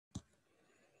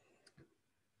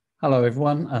Hello,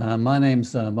 everyone. My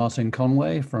name's Martin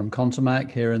Conway from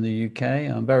Contomac here in the UK.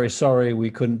 I'm very sorry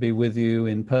we couldn't be with you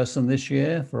in person this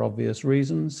year for obvious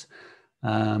reasons,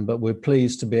 but we're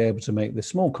pleased to be able to make this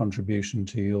small contribution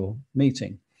to your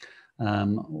meeting.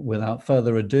 Without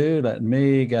further ado, let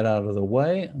me get out of the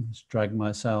way and just drag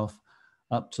myself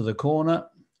up to the corner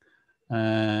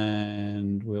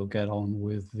and we'll get on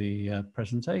with the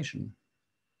presentation.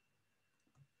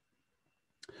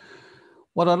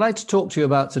 What I'd like to talk to you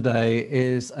about today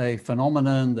is a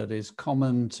phenomenon that is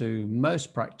common to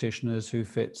most practitioners who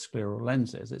fit scleral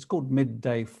lenses. It's called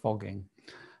midday fogging.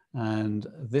 And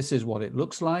this is what it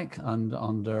looks like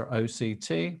under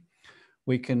OCT.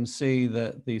 We can see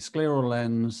that the scleral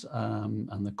lens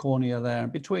and the cornea there,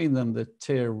 and between them, the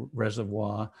tear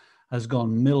reservoir has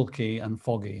gone milky and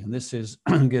foggy. And this is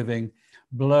giving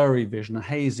blurry vision, a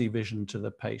hazy vision to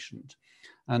the patient.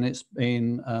 And it's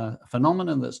been a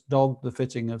phenomenon that's dogged the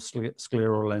fitting of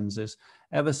scleral lenses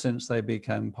ever since they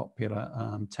became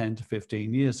popular 10 to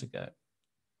 15 years ago.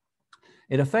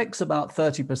 It affects about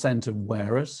 30% of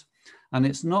wearers, and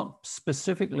it's not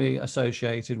specifically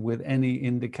associated with any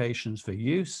indications for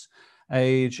use,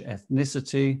 age,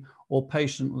 ethnicity, or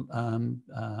patient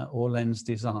or lens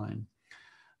design.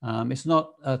 It's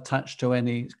not attached to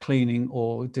any cleaning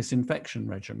or disinfection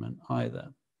regimen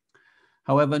either.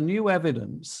 However, new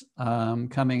evidence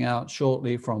coming out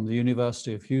shortly from the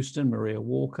University of Houston, Maria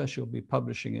Walker, she'll be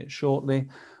publishing it shortly,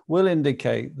 will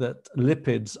indicate that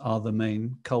lipids are the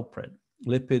main culprit,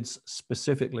 lipids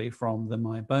specifically from the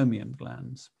meibomian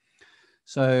glands.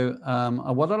 So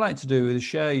what I'd like to do is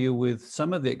share you with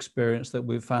some of the experience that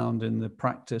we've found in the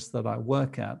practice that I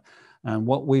work at and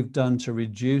what we've done to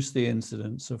reduce the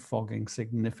incidence of fogging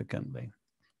significantly.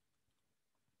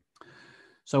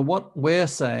 So what we're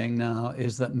saying now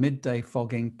is that midday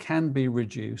fogging can be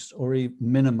reduced or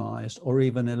minimized or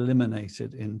even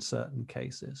eliminated in certain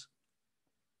cases.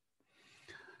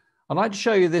 I'd like to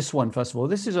show you this one, first of all.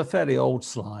 This is a fairly old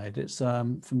slide. It's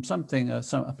from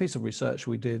a piece of research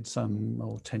we did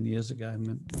 10 years ago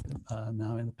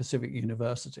now in the Pacific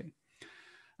University.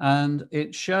 And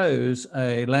it shows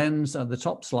a lens, the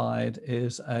top slide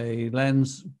is a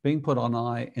lens being put on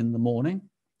eye in the morning,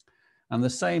 and the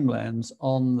same lens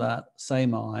on that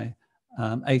same eye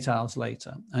 8 hours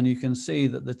later. And you can see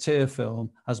that the tear film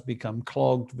has become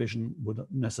clogged, vision would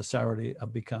necessarily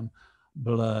have become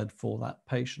blurred for that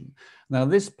patient. Now,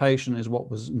 this patient is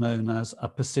what was known as a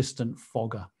persistent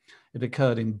fogger. It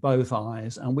occurred in both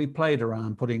eyes, and we played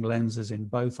around putting lenses in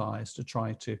both eyes to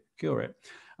try to cure it.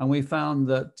 And we found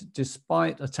that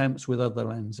despite attempts with other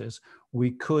lenses,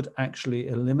 we could actually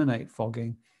eliminate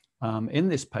fogging in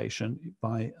this patient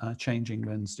by changing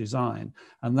lens design.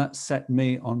 And that set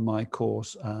me on my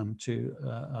course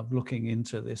of looking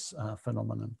into this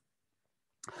phenomenon.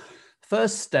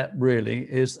 First step really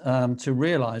is to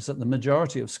realize that the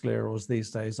majority of sclerals these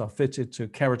days are fitted to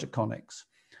keratoconics.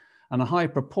 And a high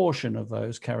proportion of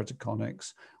those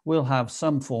keratoconics will have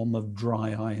some form of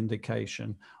dry eye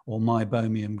indication or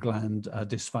meibomian gland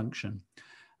dysfunction.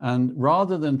 And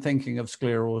rather than thinking of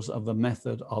sclerals of a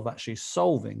method of actually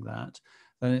solving that,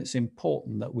 then it's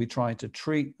important that we try to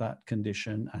treat that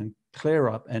condition and clear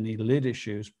up any lid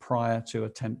issues prior to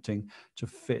attempting to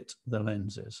fit the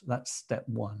lenses. That's step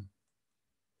one.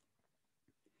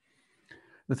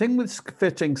 The thing with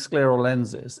fitting scleral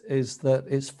lenses is that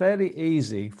it's fairly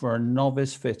easy for a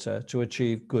novice fitter to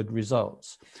achieve good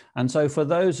results. And so for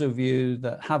those of you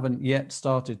that haven't yet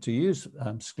started to use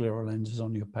scleral lenses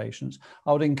on your patients,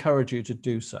 I would encourage you to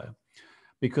do so.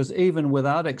 Because even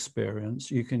without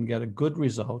experience, you can get a good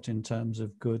result in terms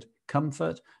of good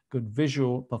comfort, good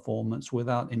visual performance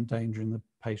without endangering the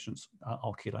patient's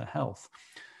ocular health.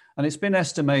 And it's been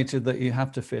estimated that you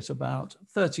have to fit about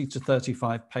 30 to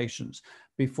 35 patients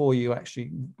before you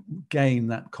actually gain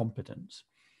that competence.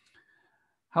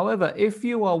 However, if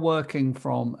you are working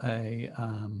from a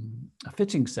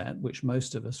fitting set, which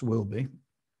most of us will be,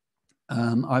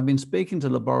 I've been speaking to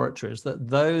laboratories that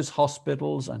those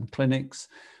hospitals and clinics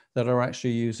that are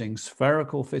actually using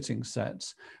spherical fitting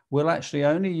sets will actually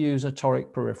only use a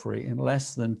toric periphery in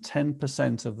less than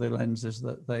 10% of the lenses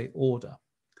that they order.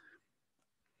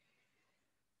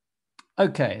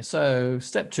 Okay, so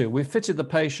step two, we've fitted the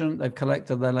patient, they've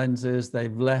collected their lenses,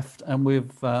 they've left, and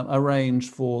we've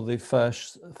arranged for the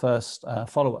first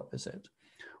follow-up visit.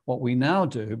 What we now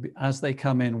do, as they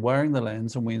come in wearing the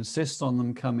lens, and we insist on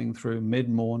them coming through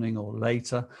mid-morning or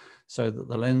later, so that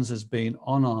the lens has been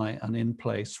on eye and in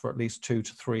place for at least 2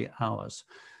 to 3 hours.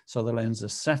 So the lens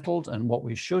is settled, and what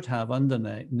we should have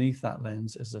underneath that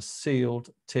lens is a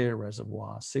sealed tear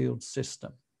reservoir, sealed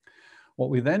system. What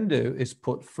we then do is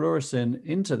put fluorescein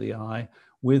into the eye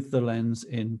with the lens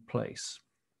in place.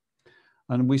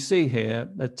 And we see here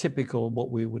a typical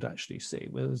what we would actually see,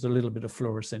 where there's a little bit of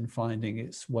fluorescein finding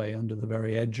its way under the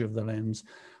very edge of the lens,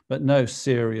 but no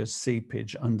serious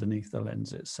seepage underneath the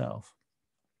lens itself.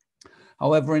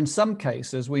 However, in some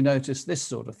cases, we notice this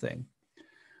sort of thing,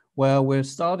 where we're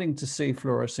starting to see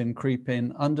fluorescein creep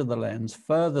in under the lens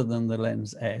further than the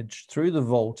lens edge, through the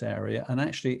vault area, and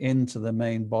actually into the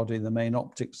main body, the main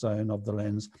optic zone of the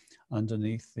lens,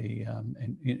 underneath the,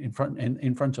 in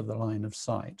front of the line of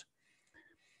sight.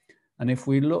 And if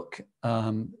we look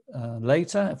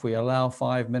later, if we allow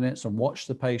 5 minutes and watch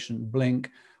the patient blink,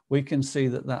 we can see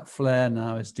that that flare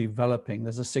now is developing.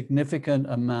 There's a significant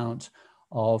amount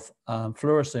of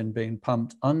fluorescein being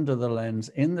pumped under the lens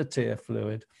in the tear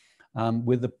fluid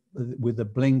with the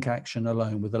blink action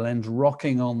alone, with the lens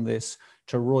rocking on this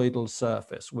toroidal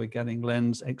surface. We're getting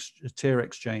tear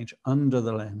exchange under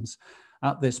the lens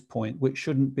at this point, which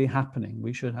shouldn't be happening.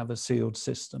 We should have a sealed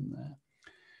system there.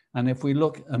 And if we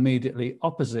look immediately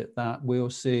opposite that, we'll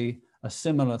see a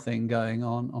similar thing going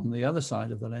on the other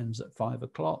side of the lens at 5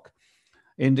 o'clock,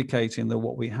 indicating that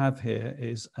what we have here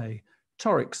is a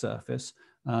toric surface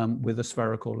with a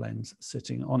spherical lens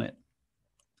sitting on it.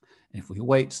 If we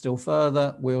wait still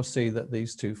further, we'll see that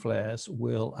these two flares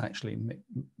will actually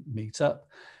meet up.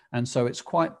 And so it's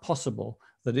quite possible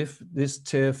that if this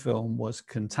tear film was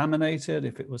contaminated,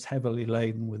 if it was heavily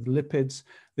laden with lipids,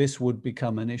 this would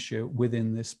become an issue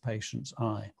within this patient's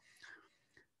eye.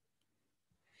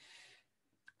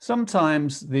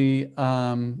 Sometimes the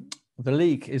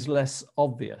leak is less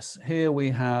obvious. Here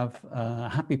we have a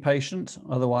happy patient,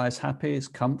 otherwise happy, it's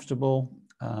comfortable,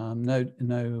 no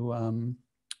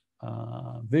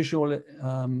visual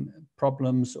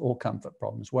problems or comfort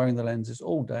problems, wearing the lenses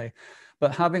all day,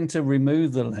 but having to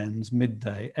remove the lens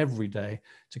midday, every day,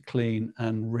 to clean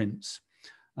and rinse.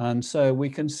 And so we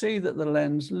can see that the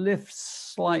lens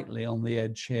lifts slightly on the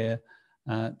edge here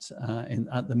in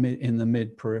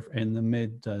the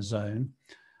mid zone.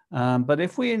 But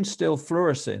if we instill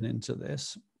fluorescein into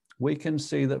this, we can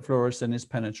see that fluorescein is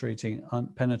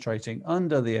penetrating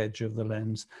under the edge of the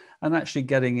lens and actually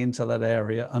getting into that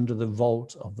area under the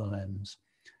vault of the lens.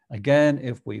 Again,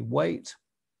 if we wait,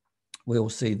 we'll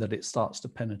see that it starts to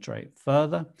penetrate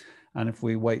further. And if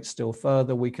we wait still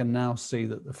further, we can now see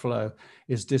that the flow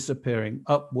is disappearing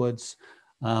upwards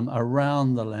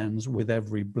around the lens with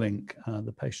every blink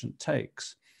the patient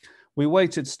takes. We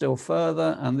waited still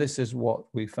further, and this is what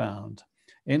we found.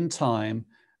 In time,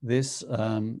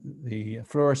 the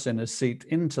fluorescein has seeped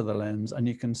into the lens, and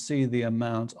you can see the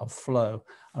amount of flow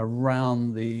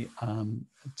around the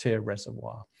tear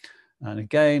reservoir. And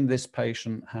again, this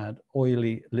patient had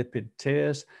oily lipid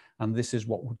tears, and this is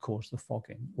what would cause the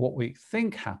fogging. What we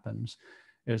think happens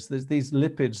is that these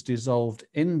lipids dissolved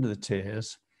in the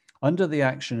tears under the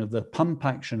action of the pump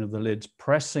action of the lids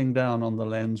pressing down on the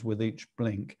lens with each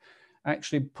blink,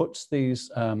 actually puts these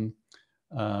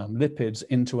lipids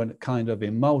into a kind of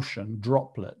emulsion,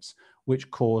 droplets,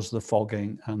 which cause the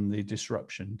fogging and the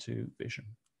disruption to vision.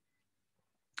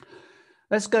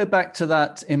 Let's go back to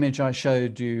that image I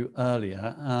showed you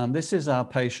earlier. This is our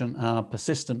patient, our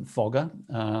persistent fogger.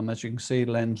 As you can see,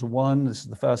 lens 1, this is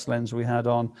the first lens we had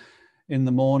on in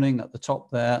the morning at the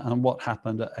top there, and what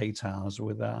happened at 8 hours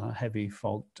with our heavy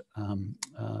fogged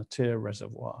tear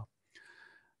reservoir.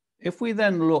 If we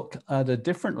then look at a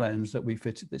different lens that we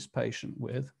fitted this patient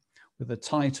with a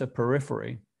tighter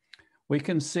periphery, we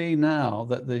can see now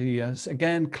that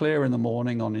again, clear in the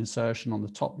morning on insertion on the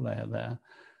top layer there,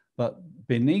 but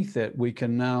beneath it, we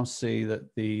can now see that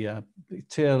the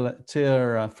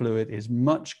tear fluid is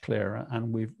much clearer,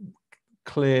 and we've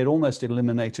cleared, almost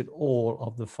eliminated all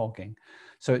of the fogging.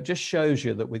 So it just shows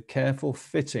you that with careful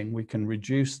fitting, we can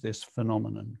reduce this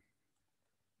phenomenon.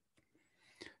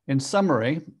 In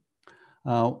summary,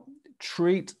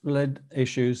 treat lid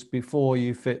issues before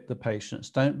you fit the patients.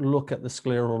 Don't look at the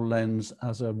scleral lens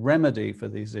as a remedy for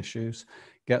these issues.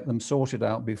 Get them sorted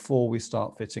out before we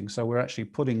start fitting. So we're actually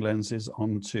putting lenses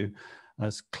onto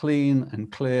as clean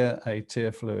and clear a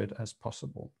tear fluid as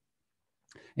possible.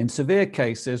 In severe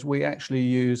cases, we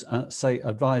actually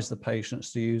advise the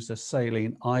patients to use a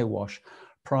saline eye wash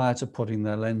prior to putting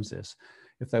their lenses.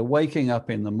 If they're waking up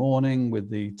in the morning with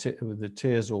the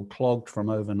tears all clogged from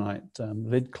overnight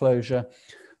lid closure,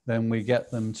 then we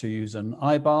get them to use an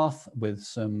eye bath with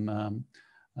some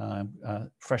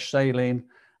fresh saline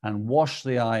and wash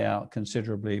the eye out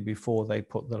considerably before they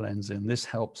put the lens in. This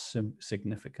helps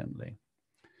significantly.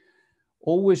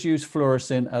 Always use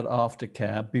fluorescein at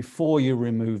aftercare before you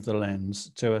remove the lens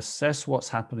to assess what's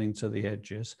happening to the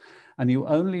edges. And you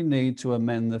only need to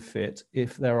amend the fit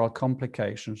if there are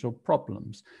complications or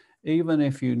problems. even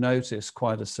if you notice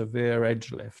quite a severe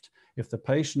edge lift, if the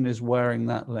patient is wearing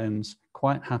that lens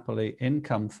quite happily in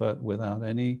comfort without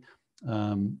any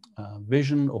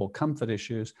vision or comfort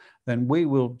issues, then we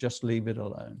will just leave it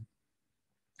alone.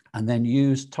 And then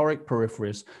use toric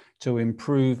peripheries to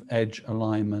improve edge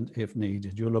alignment if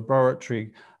needed. Your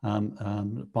laboratory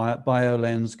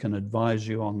BioLens can advise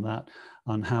you on that,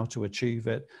 on how to achieve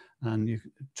it, and you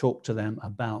talk to them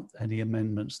about any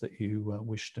amendments that you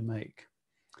wish to make.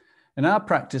 In our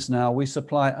practice now, we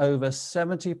supply over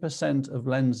 70% of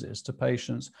lenses to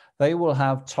patients. They will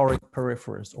have toric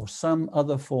peripheries or some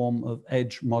other form of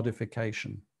edge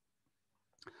modification.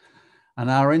 And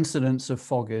our incidence of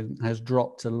fogging has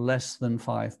dropped to less than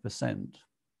 5%.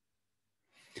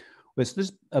 This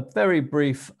is a very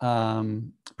brief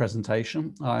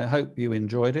presentation. I hope you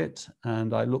enjoyed it,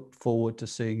 and I look forward to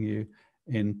seeing you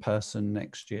in person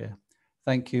next year.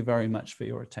 Thank you very much for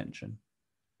your attention.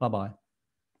 Bye-bye.